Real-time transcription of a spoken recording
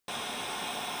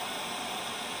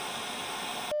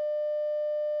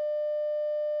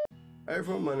Hi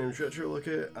everyone, my name is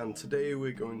Nughty, and today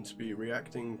we're going to be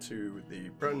reacting to the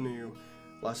brand new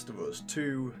Last of Us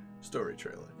 2 story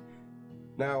trailer.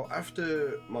 Now,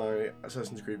 after my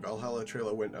Assassin's Creed Valhalla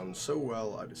trailer went down so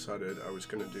well, I decided I was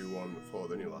going to do one for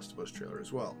the new Last of Us trailer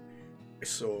as well. I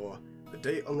saw the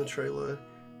date on the trailer,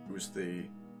 it was the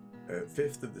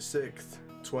 5th of the 6th,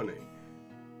 20,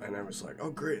 and I was like, oh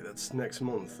great, that's next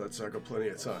month, I got plenty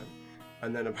of time.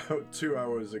 And then about 2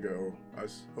 hours ago, I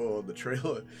saw the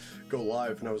trailer go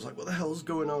live, and I was like, what the hell's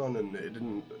going on? And it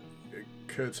didn't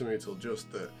occur to me until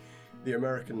just that the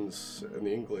Americans and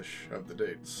the English have the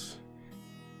dates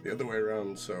the other way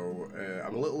around, so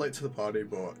I'm a little late to the party,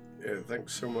 but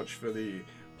thanks so much for the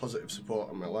positive support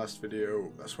on my last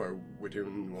video. That's why we're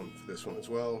doing one for this one as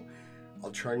well. I'll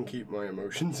try and keep my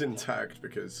emotions intact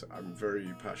because I'm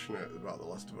very passionate about The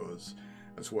Last of Us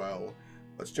as well.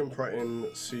 Let's jump right in,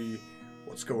 see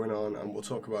what's going on, and we'll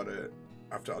talk about it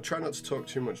after. I'll try not to talk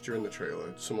too much during the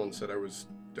trailer. Someone said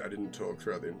I didn't talk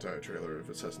throughout the entire trailer of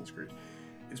Assassin's Creed.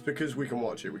 It's because we can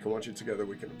watch it together,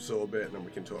 we can absorb it, and then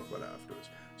we can talk about it afterwards.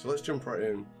 So let's jump right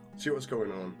in, see what's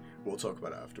going on, and we'll talk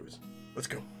about it afterwards. Let's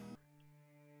go.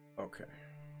 Okay.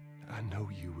 I know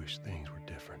you wish things were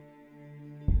different.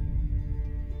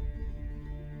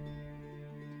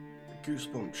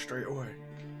 Goosebumps straight away.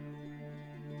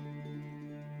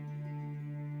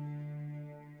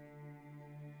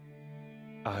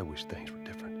 I wish things were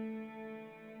different.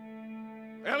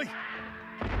 Ellie!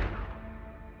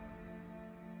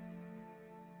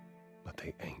 But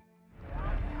they ain't.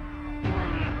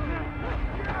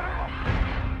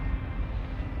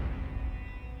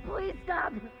 Please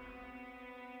stop!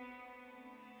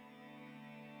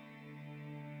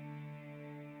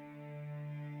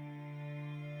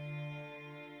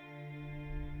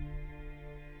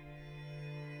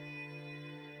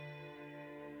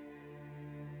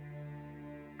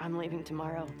 I'm leaving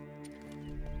tomorrow.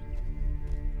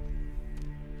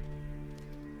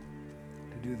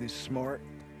 To do this smart,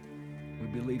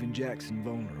 we'd be leaving Jackson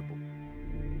vulnerable.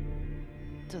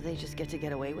 So they just get to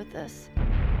get away with this?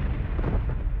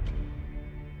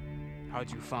 How'd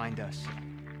you find us?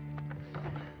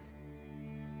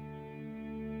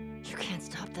 You can't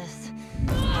stop this.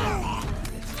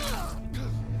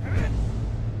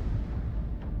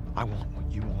 I want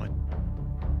what you want.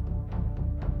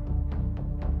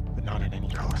 But not at any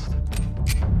cost.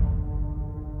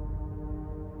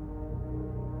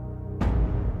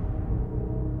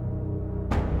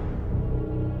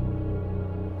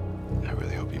 I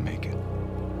really hope you make it.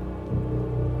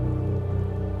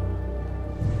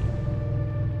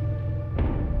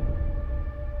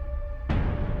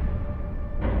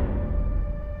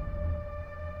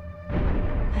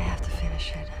 I have to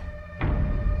finish it.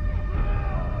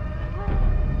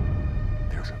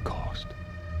 There's a cost.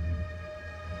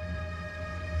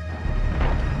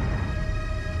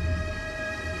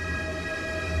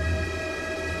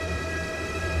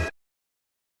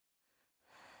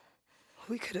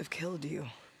 We could have killed you.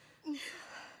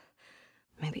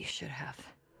 Maybe you should have.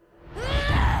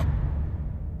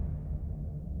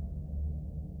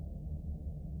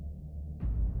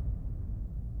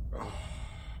 Oh,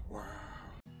 wow.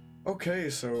 Okay,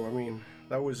 so I mean,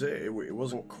 that was it. It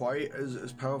wasn't quite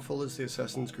as powerful as the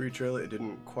Assassin's Creed trailer. It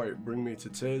didn't quite bring me to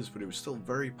tears, but it was still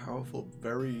very powerful,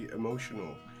 very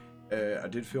emotional. I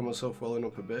did feel myself welling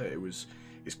up a bit.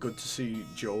 It's good to see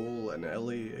Joel and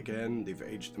Ellie again. They've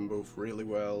aged them both really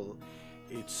well.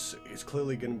 It's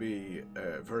clearly going to be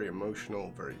a very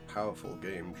emotional, very powerful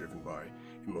game driven by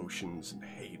emotions and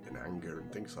hate and anger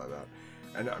and things like that.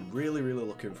 And I'm really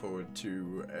looking forward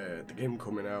to the game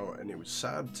coming out. And it was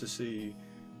sad to see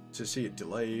it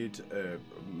delayed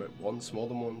once, more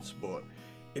than once, but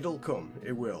it'll come.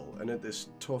 It will. And at this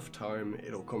tough time,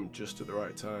 it'll come just at the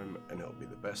right time, and it'll be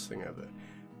the best thing ever.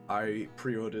 I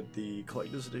pre-ordered the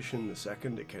collector's edition the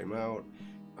second it came out.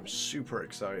 I'm super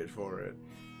excited for it.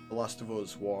 The Last of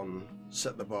Us 1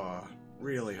 set the bar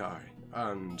really high,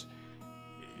 and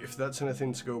if that's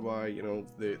anything to go by, you know,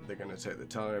 they're going to take the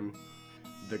time,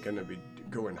 they're going to be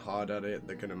going hard at it,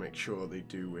 they're going to make sure they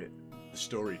do the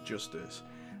story justice.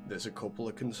 There's a couple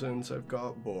of concerns I've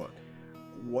got, but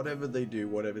whatever they do,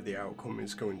 whatever the outcome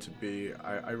is going to be,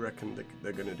 I reckon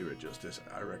they're going to do it justice.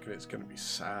 I reckon it's going to be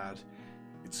sad.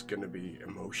 It's gonna be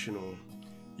emotional,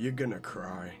 you're gonna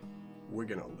cry, we're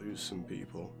gonna lose some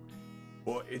people,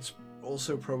 but it's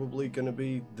also probably gonna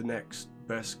be the next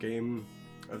best game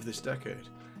of this decade.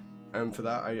 And for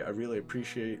that, I really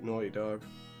appreciate Nughty Dog,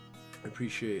 I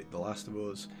appreciate The Last of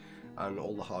Us, and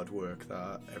all the hard work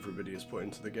that everybody has put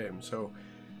into the game. So,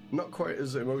 not quite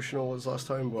as emotional as last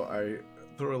time, but I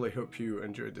thoroughly hope you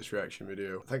enjoyed this reaction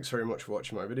video. Thanks very much for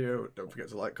watching my video. Don't forget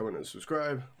to like, comment, and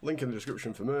subscribe. Link in the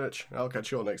description for merch. I'll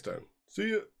catch you all next time.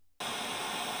 See ya!